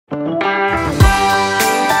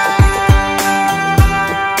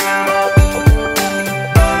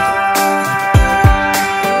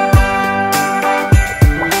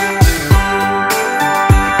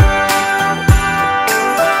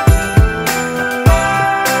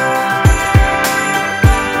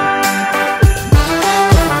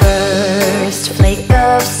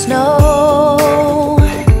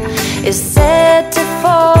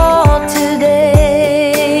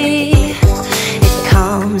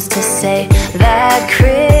seems to say that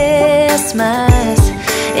Christmas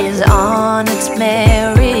is on its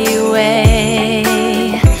merry way,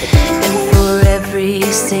 and for every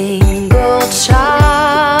single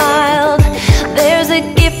child there's a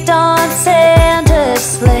gift on Santa's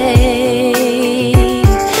sleigh.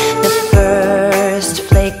 The first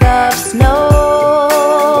flake of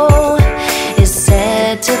snow is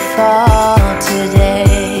said to fall today.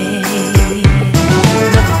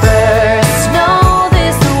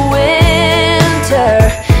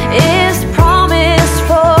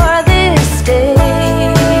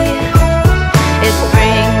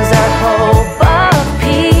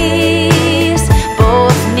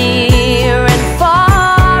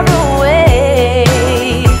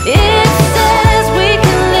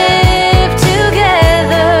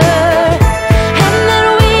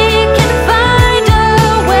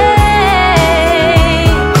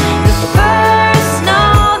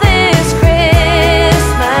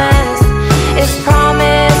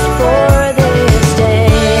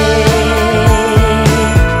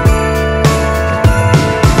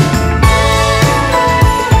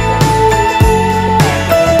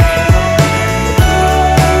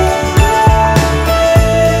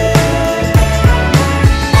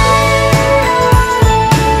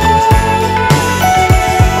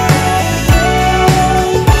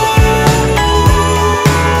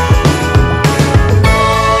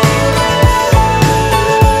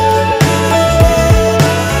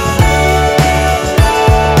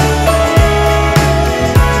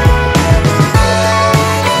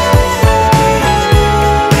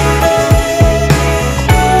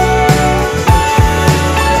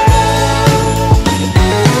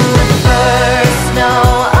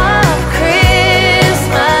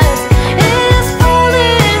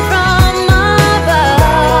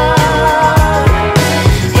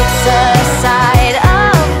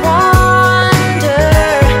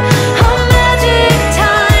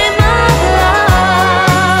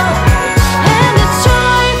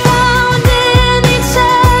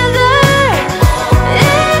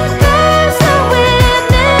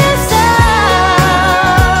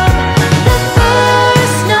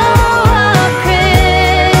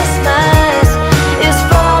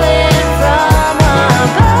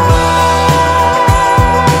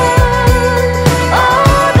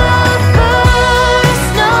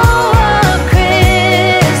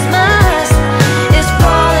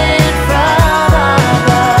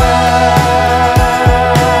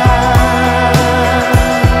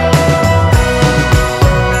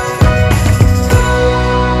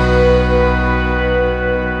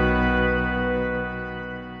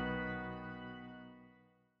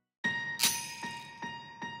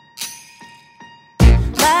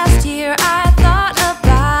 Last year I thought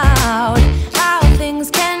about how things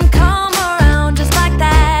can come around just like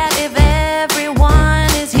that if everyone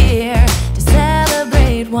is here to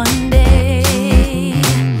celebrate one day.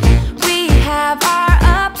 We have our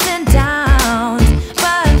ups and downs,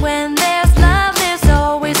 but when there's love there's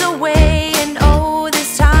always a way. And oh,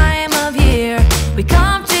 this time of year we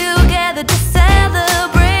come together to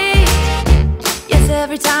celebrate. Yes,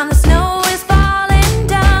 every time the snow is falling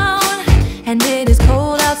down and it is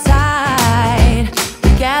cold outside, we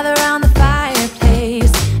gather around the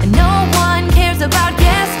fireplace and no one cares about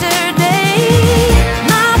yesterday.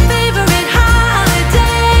 My favorite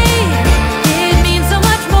holiday, it means so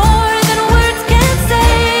much more than words can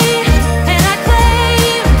say. And I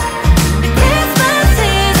claim that Christmas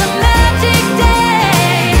is a magic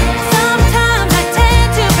day. Sometimes I tend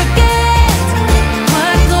to forget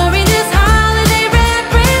what glory this holiday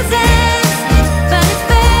represents, but it's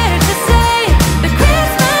fair to say that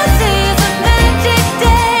Christmas is a magic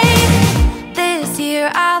day. This year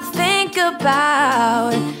I'll think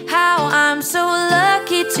about how I'm so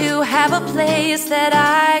lucky to have a place that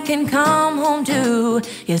I can come home to.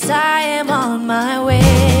 Yes, I am on my way.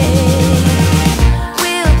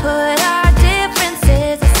 We'll put our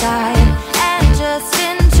differences aside and just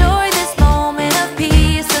enjoy this moment of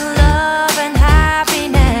peace and love and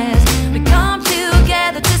happiness. We come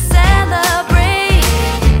together to celebrate.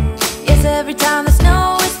 Yes, every time the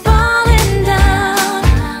snow is falling down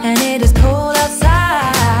and it is cold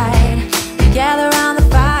outside, we gather around the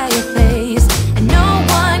fireplace and no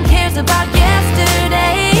one cares about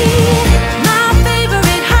yesterday. My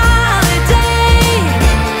favorite holiday,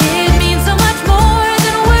 it means so much more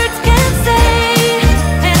than words can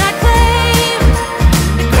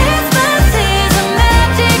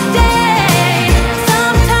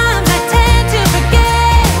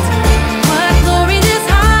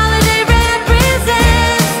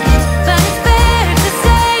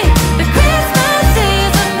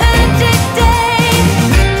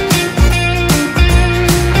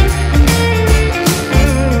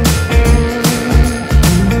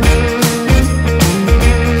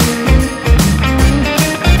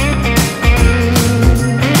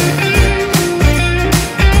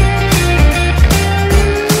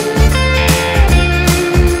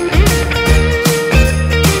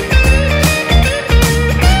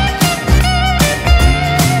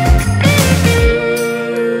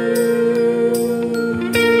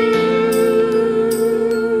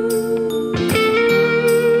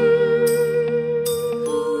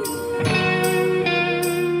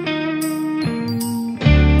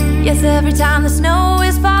Every time the snow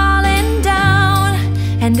is falling down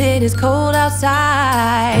and it is cold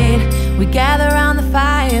outside, we gather around the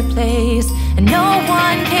fireplace and no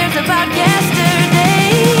one cares about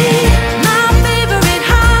yesterday. My favorite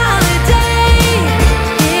holiday,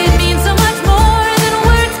 it means so much more than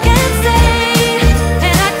words can say.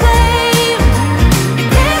 And I claim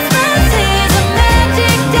Christmas is a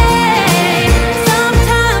magic day.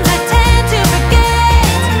 Sometimes I tend to forget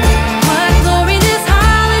what glory this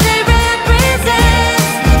holiday represents,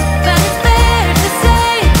 but it's fair to say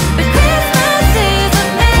that Christmas is a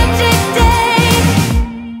magic day.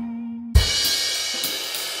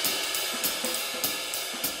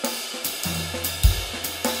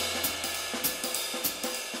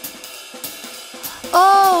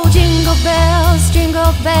 Oh, jingle bells,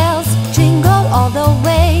 jingle all the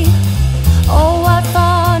way. Oh, what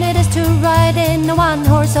fun it is to ride in a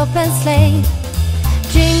one-horse open sleigh.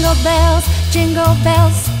 Jingle bells,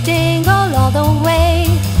 jingle all the way.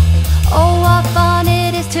 Oh, what fun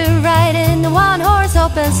it is to ride in a one-horse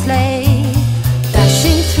open sleigh.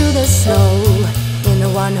 Dashing through the snow in a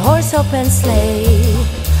one-horse open sleigh.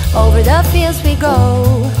 Over the fields we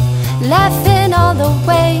go, laughing all the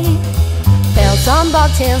way. Bells on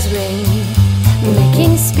bobtails ring,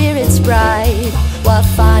 making spirits bright. What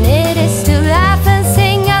fun it is to laugh and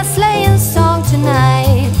sing a sleighing song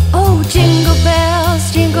tonight. Oh, jingle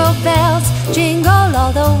bells, jingle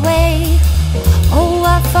all the way. Oh,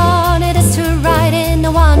 what fun it is to ride in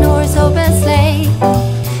a one-horse open sleigh.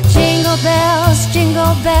 Jingle bells,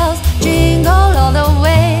 jingle all the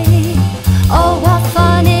way. Oh, what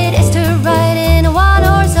fun it is to ride in a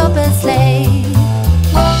one-horse open sleigh.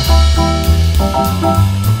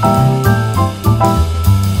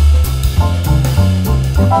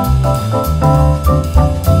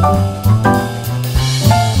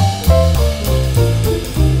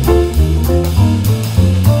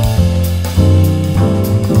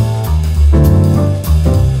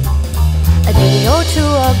 A day or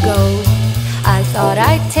two ago, I thought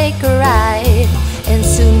I'd take a ride, and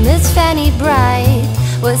soon Miss Fanny Bright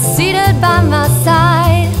was seated by my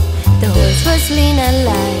side. The horse was lean and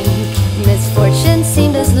lank, misfortune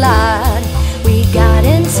seemed his lot. We got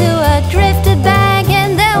into a drifted bag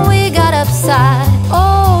and then we got upside.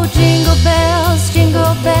 Oh, jingle bells,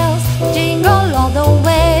 jingle all the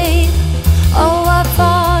way. Oh, what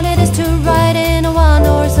fun it is to ride in a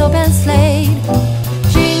one-horse open sleigh.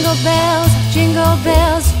 Jingle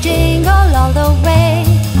bells, jingle all the